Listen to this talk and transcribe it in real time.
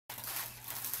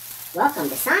Welcome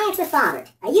to Science with Bobert,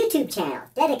 a YouTube channel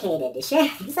dedicated to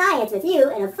sharing science with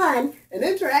you in a fun and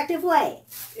interactive way.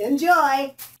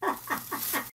 Enjoy!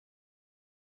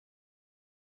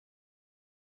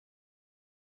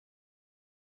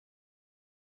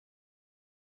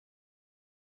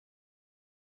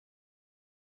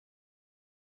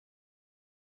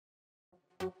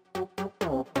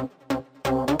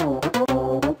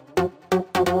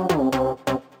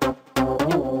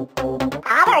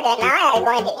 Bobert and I are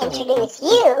going to introduce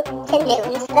you to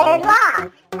Newton's third law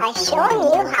by showing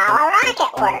you how a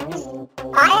rocket works.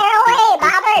 Fire away,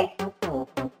 Bobert!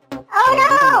 Oh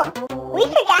no! We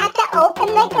forgot to open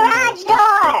the garage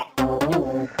door!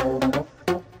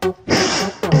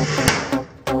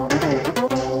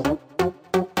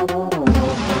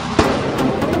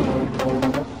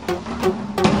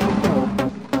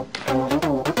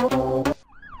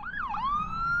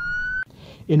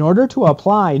 In order to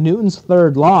apply Newton's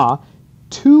third law,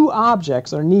 two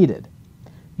objects are needed.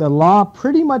 The law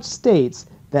pretty much states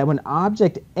that when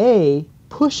object A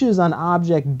pushes on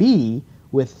object B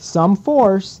with some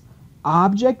force,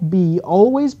 object B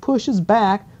always pushes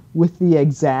back with the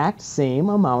exact same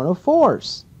amount of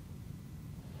force.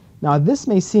 Now this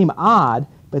may seem odd,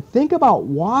 but think about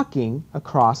walking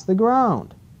across the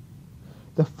ground.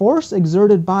 The force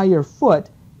exerted by your foot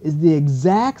is the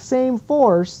exact same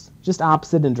force, just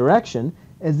opposite in direction,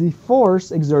 as the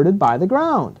force exerted by the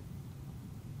ground.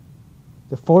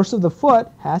 The force of the foot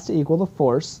has to equal the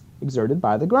force exerted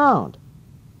by the ground.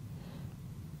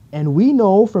 And we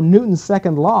know from Newton's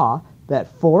second law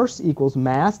that force equals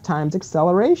mass times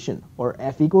acceleration, or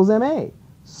F equals ma.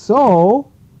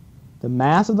 So the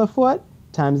mass of the foot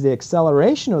times the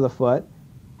acceleration of the foot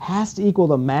has to equal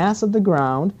the mass of the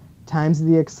ground times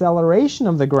the acceleration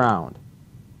of the ground.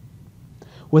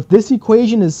 What this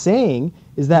equation is saying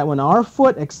is that when our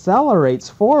foot accelerates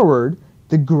forward,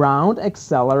 the ground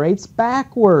accelerates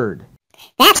backward.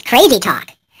 That's crazy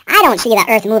talk. I don't see the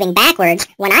Earth moving backwards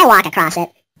when I walk across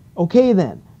it. Okay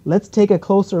then, let's take a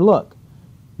closer look.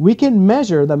 We can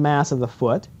measure the mass of the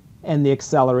foot and the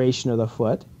acceleration of the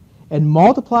foot and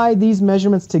multiply these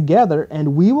measurements together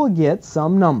and we will get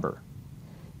some number.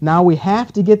 Now we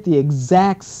have to get the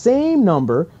exact same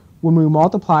number when we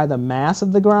multiply the mass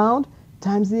of the ground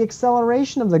times the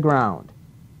acceleration of the ground.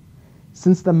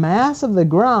 Since the mass of the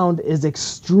ground is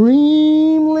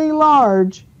extremely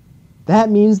large, that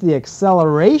means the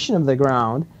acceleration of the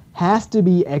ground has to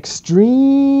be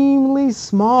extremely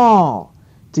small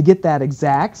to get that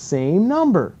exact same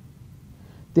number.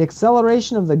 The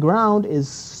acceleration of the ground is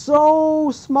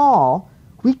so small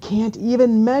we can't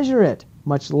even measure it,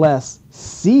 much less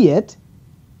see it.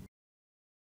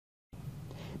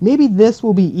 Maybe this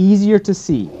will be easier to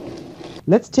see.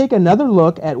 Let's take another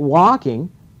look at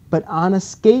walking, but on a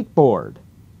skateboard.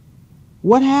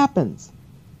 What happens?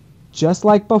 Just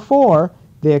like before,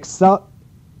 the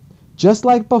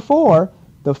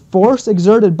force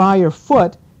exerted by your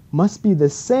foot must be the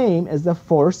same as the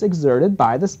force exerted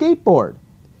by the skateboard,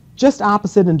 just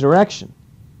opposite in direction.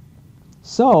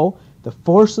 So the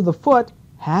force of the foot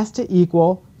has to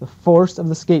equal the force of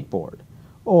the skateboard,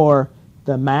 or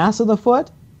the mass of the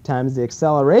foot times the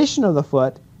acceleration of the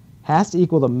foot has to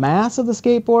equal the mass of the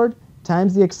skateboard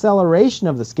times the acceleration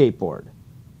of the skateboard.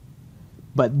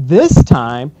 But this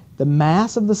time, the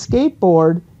mass of the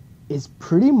skateboard is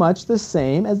pretty much the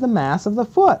same as the mass of the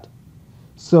foot.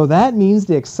 So that means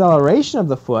the acceleration of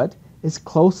the foot is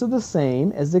close to the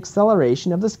same as the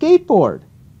acceleration of the skateboard.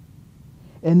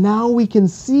 And now we can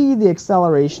see the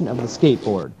acceleration of the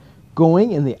skateboard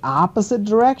going in the opposite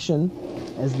direction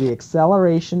as the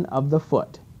acceleration of the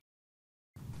foot.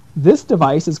 This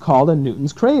device is called a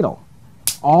Newton's cradle.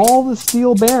 All the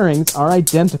steel bearings are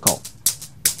identical.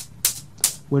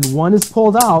 When one is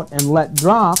pulled out and let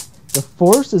drop, the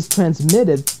force is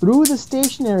transmitted through the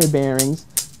stationary bearings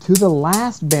to the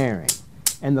last bearing,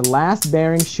 and the last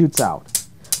bearing shoots out.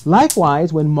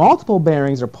 Likewise, when multiple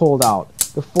bearings are pulled out,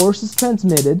 the force is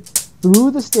transmitted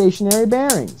through the stationary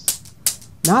bearings.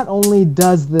 Not only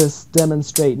does this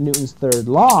demonstrate Newton's third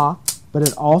law, but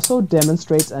it also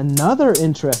demonstrates another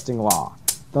interesting law,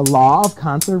 the law of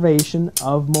conservation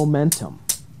of momentum.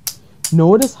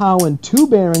 Notice how when two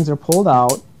bearings are pulled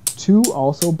out, two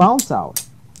also bounce out.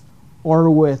 Or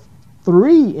with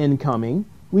 3 incoming,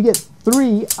 we get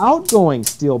 3 outgoing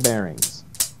steel bearings.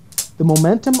 The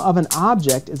momentum of an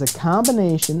object is a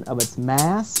combination of its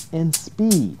mass and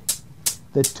speed.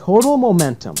 The total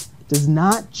momentum does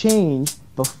not change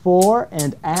before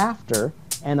and after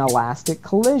an elastic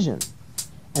collision.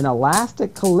 An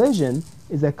elastic collision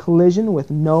is a collision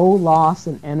with no loss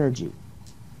in energy.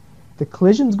 The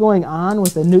collisions going on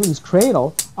with the Newton's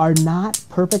cradle are not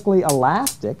perfectly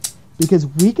elastic because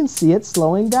we can see it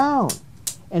slowing down.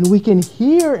 And we can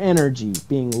hear energy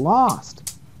being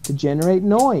lost to generate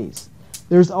noise.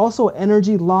 There's also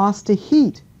energy lost to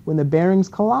heat when the bearings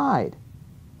collide.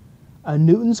 A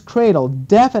Newton's cradle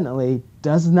definitely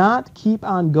does not keep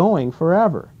on going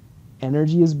forever.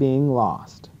 Energy is being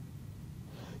lost.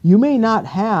 You may not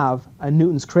have a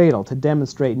Newton's cradle to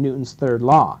demonstrate Newton's third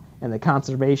law and the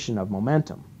conservation of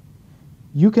momentum.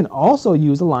 You can also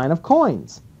use a line of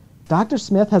coins. Dr.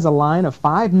 Smith has a line of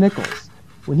 5 nickels.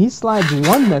 When he slides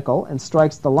 1 nickel and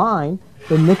strikes the line,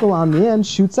 the nickel on the end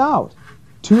shoots out.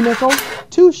 2 nickels,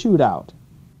 2 shoot out.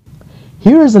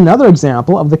 Here is another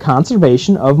example of the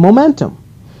conservation of momentum.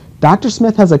 Dr.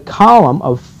 Smith has a column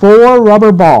of 4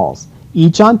 rubber balls,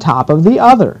 each on top of the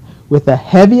other, with the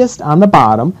heaviest on the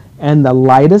bottom and the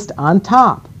lightest on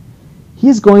top.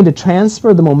 He's going to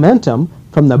transfer the momentum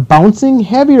from the bouncing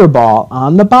heavier ball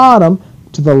on the bottom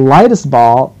to the lightest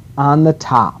ball on the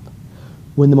top.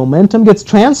 When the momentum gets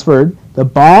transferred, the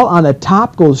ball on the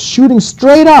top goes shooting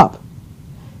straight up.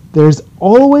 There's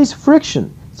always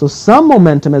friction, so some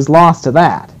momentum is lost to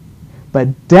that.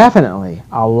 But definitely,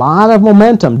 a lot of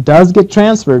momentum does get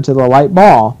transferred to the light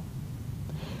ball.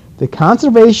 The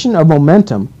conservation of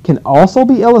momentum can also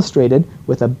be illustrated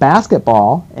with a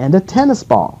basketball and a tennis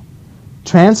ball.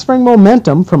 Transferring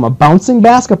momentum from a bouncing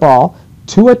basketball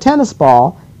to a tennis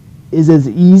ball is as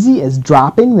easy as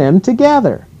dropping them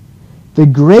together. The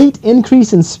great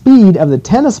increase in speed of the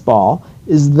tennis ball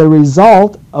is the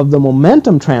result of the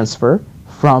momentum transfer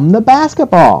from the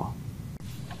basketball.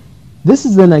 This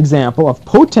is an example of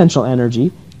potential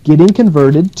energy getting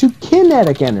converted to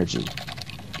kinetic energy.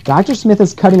 Dr. Smith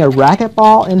is cutting a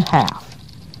racquetball in half.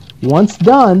 Once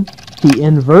done, he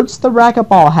inverts the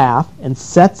racquetball half and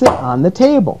sets it on the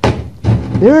table.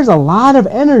 There is a lot of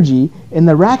energy in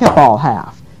the racquetball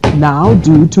half, now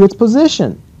due to its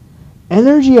position.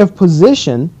 Energy of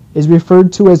position is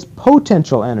referred to as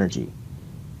potential energy.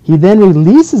 He then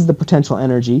releases the potential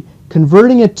energy,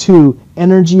 converting it to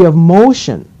energy of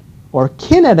motion, or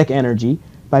kinetic energy,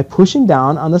 by pushing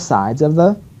down on the sides of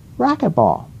the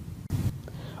racquetball.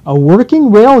 A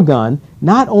working railgun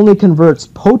not only converts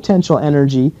potential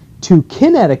energy to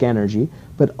kinetic energy,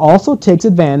 but also takes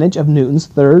advantage of Newton's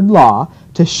third law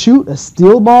to shoot a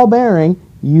steel ball bearing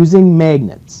using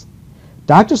magnets.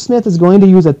 Dr. Smith is going to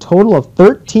use a total of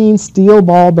 13 steel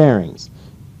ball bearings,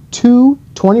 2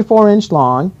 24-inch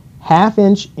long,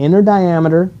 half-inch inner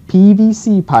diameter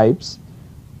PVC pipes,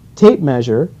 tape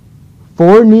measure,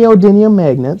 4 neodymium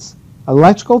magnets,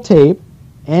 electrical tape,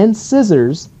 and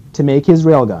scissors to make his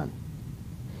railgun.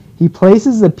 He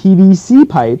places the PVC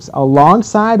pipes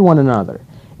alongside one another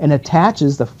and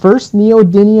attaches the first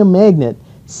neodymium magnet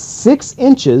 6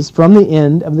 inches from the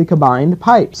end of the combined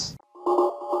pipes.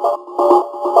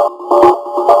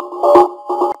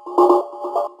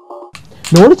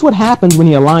 Notice what happens when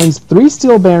he aligns 3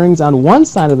 steel bearings on one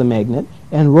side of the magnet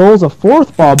and rolls a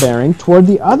 4th ball bearing toward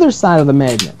the other side of the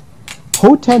magnet.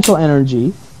 Potential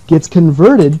energy gets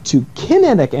converted to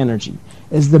kinetic energy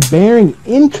as the bearing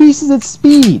increases its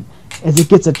speed, as it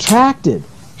gets attracted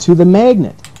to the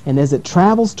magnet, and as it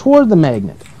travels toward the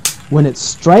magnet. When it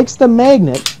strikes the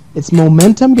magnet, its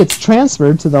momentum gets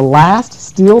transferred to the last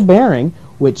steel bearing,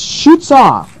 which shoots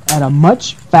off at a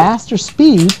much faster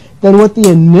speed than what the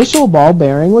initial ball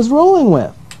bearing was rolling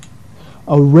with.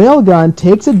 A railgun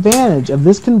takes advantage of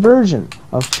this conversion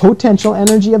of potential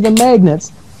energy of the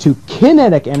magnets to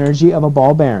kinetic energy of a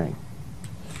ball bearing.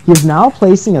 He is now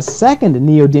placing a second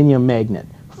neodymium magnet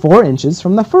 4 inches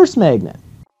from the first magnet.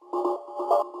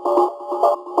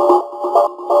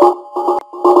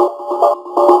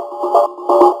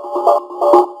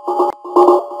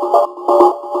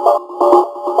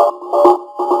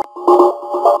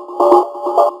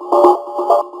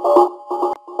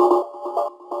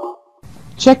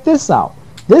 Check this out.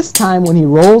 This time when he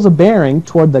rolls a bearing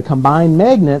toward the combined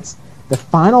magnets, the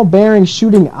final bearing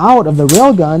shooting out of the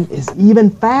railgun is even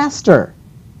faster.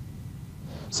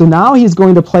 So now he's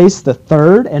going to place the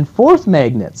 3rd and 4th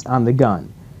magnets on the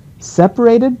gun,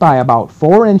 separated by about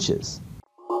 4 inches.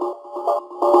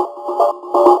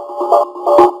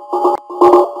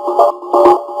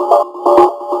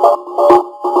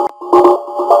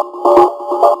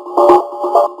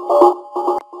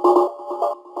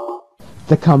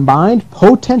 The combined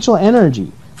potential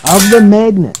energy of the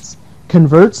magnets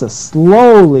converts a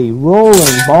slowly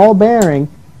rolling ball bearing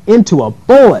into a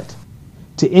bullet.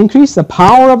 To increase the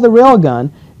power of the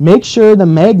railgun, make sure the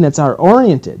magnets are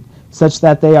oriented such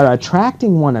that they are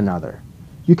attracting one another.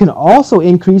 You can also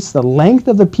increase the length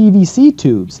of the PVC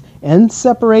tubes and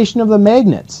separation of the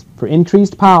magnets for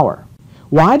increased power.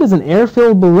 Why does an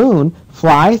air-filled balloon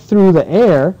fly through the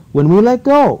air when we let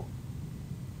go?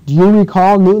 Do you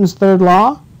recall Newton's third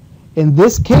law? In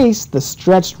this case, the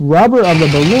stretched rubber of the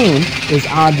balloon is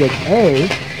object A,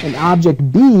 and object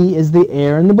B is the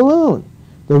air in the balloon.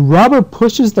 The rubber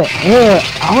pushes the air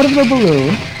out of the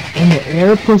balloon, and the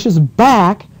air pushes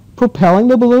back, propelling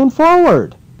the balloon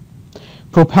forward.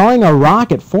 Propelling a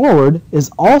rocket forward is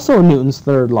also Newton's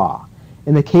third law.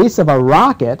 In the case of a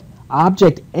rocket,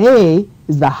 object A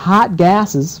is the hot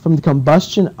gases from the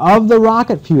combustion of the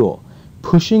rocket fuel,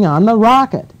 pushing on the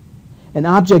rocket. And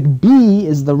object B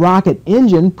is the rocket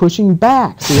engine pushing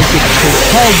back, so it gets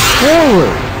propelled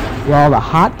forward, while the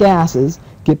hot gases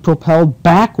get propelled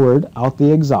backward out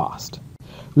the exhaust.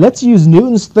 Let's use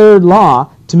Newton's third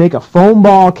law to make a foam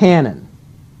ball cannon.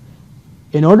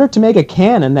 In order to make a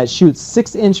cannon that shoots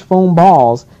 6-inch foam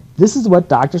balls, this is what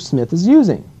Dr. Smith is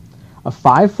using. A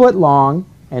 5-foot long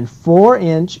and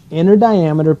 4-inch inner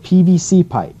diameter PVC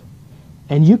pipe.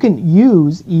 And you can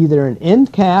use either an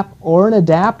end cap or an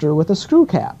adapter with a screw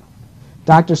cap.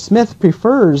 Dr. Smith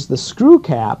prefers the screw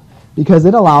cap because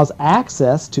it allows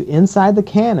access to inside the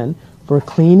cannon for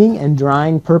cleaning and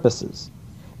drying purposes.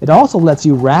 It also lets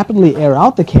you rapidly air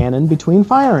out the cannon between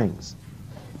firings.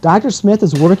 Dr. Smith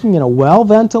is working in a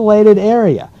well-ventilated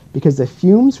area because the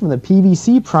fumes from the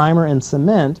PVC primer and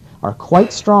cement are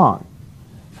quite strong.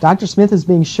 Dr. Smith is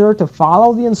being sure to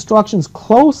follow the instructions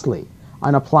closely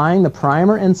on applying the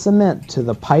primer and cement to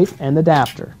the pipe and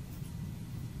adapter.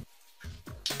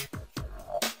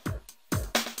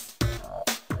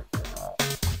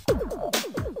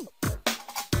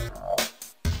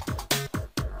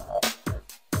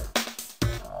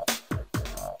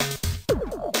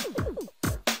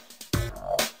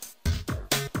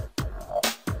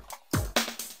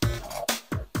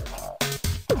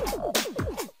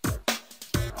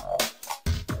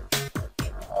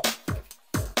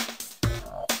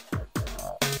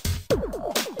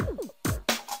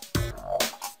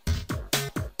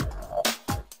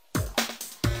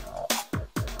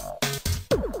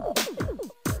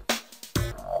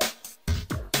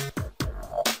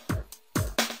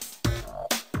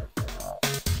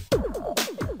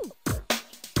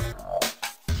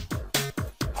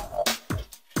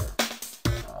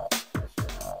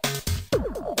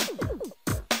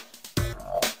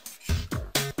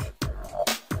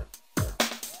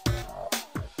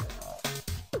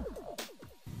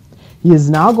 He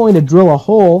is now going to drill a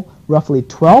hole roughly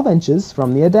 12 inches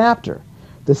from the adapter.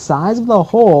 The size of the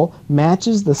hole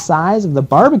matches the size of the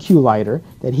barbecue lighter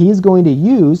that he is going to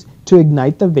use to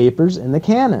ignite the vapors in the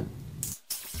cannon.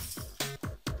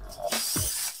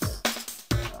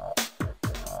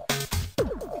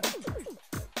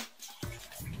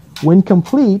 When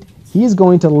complete, he is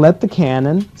going to let the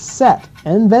cannon set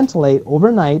and ventilate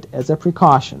overnight as a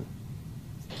precaution.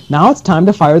 Now it's time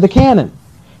to fire the cannon.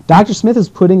 Dr. Smith is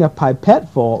putting a pipette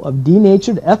full of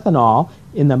denatured ethanol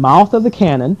in the mouth of the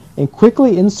cannon and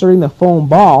quickly inserting the foam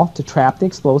ball to trap the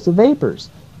explosive vapors.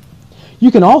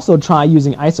 You can also try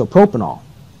using isopropanol.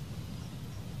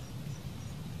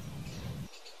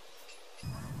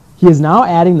 He is now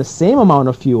adding the same amount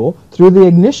of fuel through the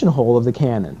ignition hole of the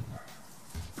cannon.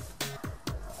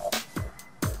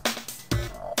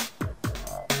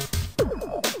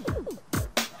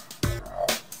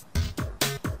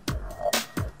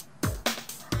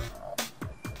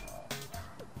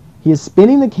 He is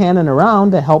spinning the cannon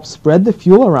around to help spread the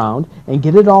fuel around and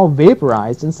get it all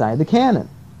vaporized inside the cannon.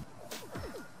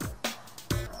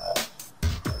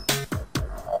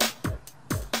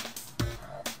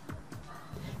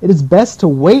 It is best to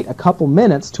wait a couple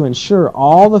minutes to ensure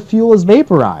all the fuel is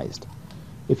vaporized.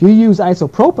 If you use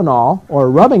isopropanol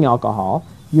or rubbing alcohol,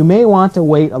 you may want to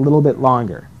wait a little bit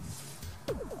longer.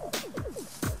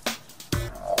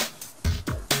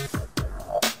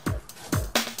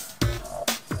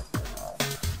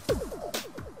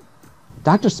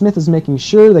 Dr. Smith is making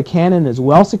sure the cannon is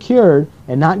well secured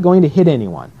and not going to hit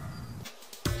anyone.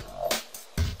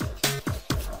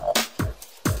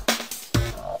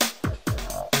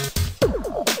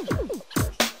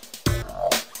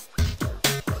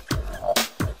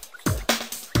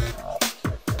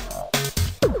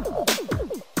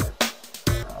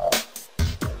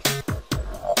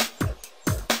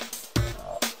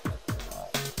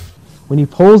 When he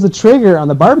pulls the trigger on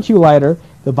the barbecue lighter,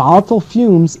 the volatile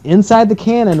fumes inside the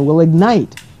cannon will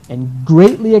ignite and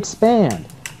greatly expand,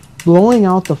 blowing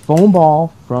out the foam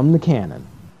ball from the cannon.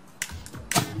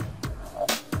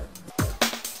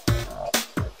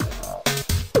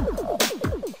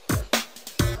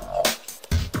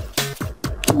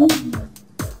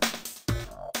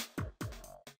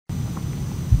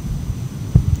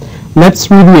 Let's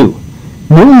review.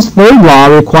 Newton's third law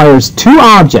requires two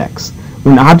objects.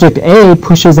 When object A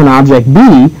pushes an object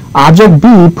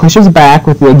B pushes back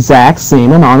with the exact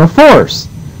same amount of force.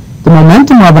 The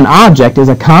momentum of an object is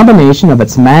a combination of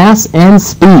its mass and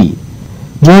speed.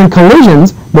 During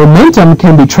collisions, momentum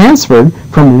can be transferred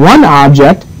from one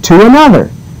object to another.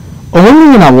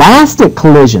 Only in elastic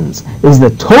collisions is the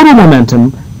total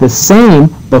momentum the same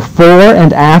before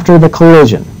and after the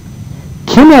collision.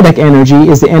 Kinetic energy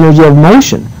is the energy of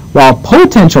motion, while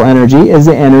potential energy is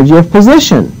the energy of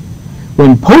position.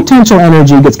 When potential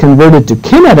energy gets converted to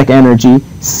kinetic energy,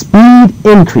 speed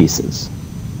increases.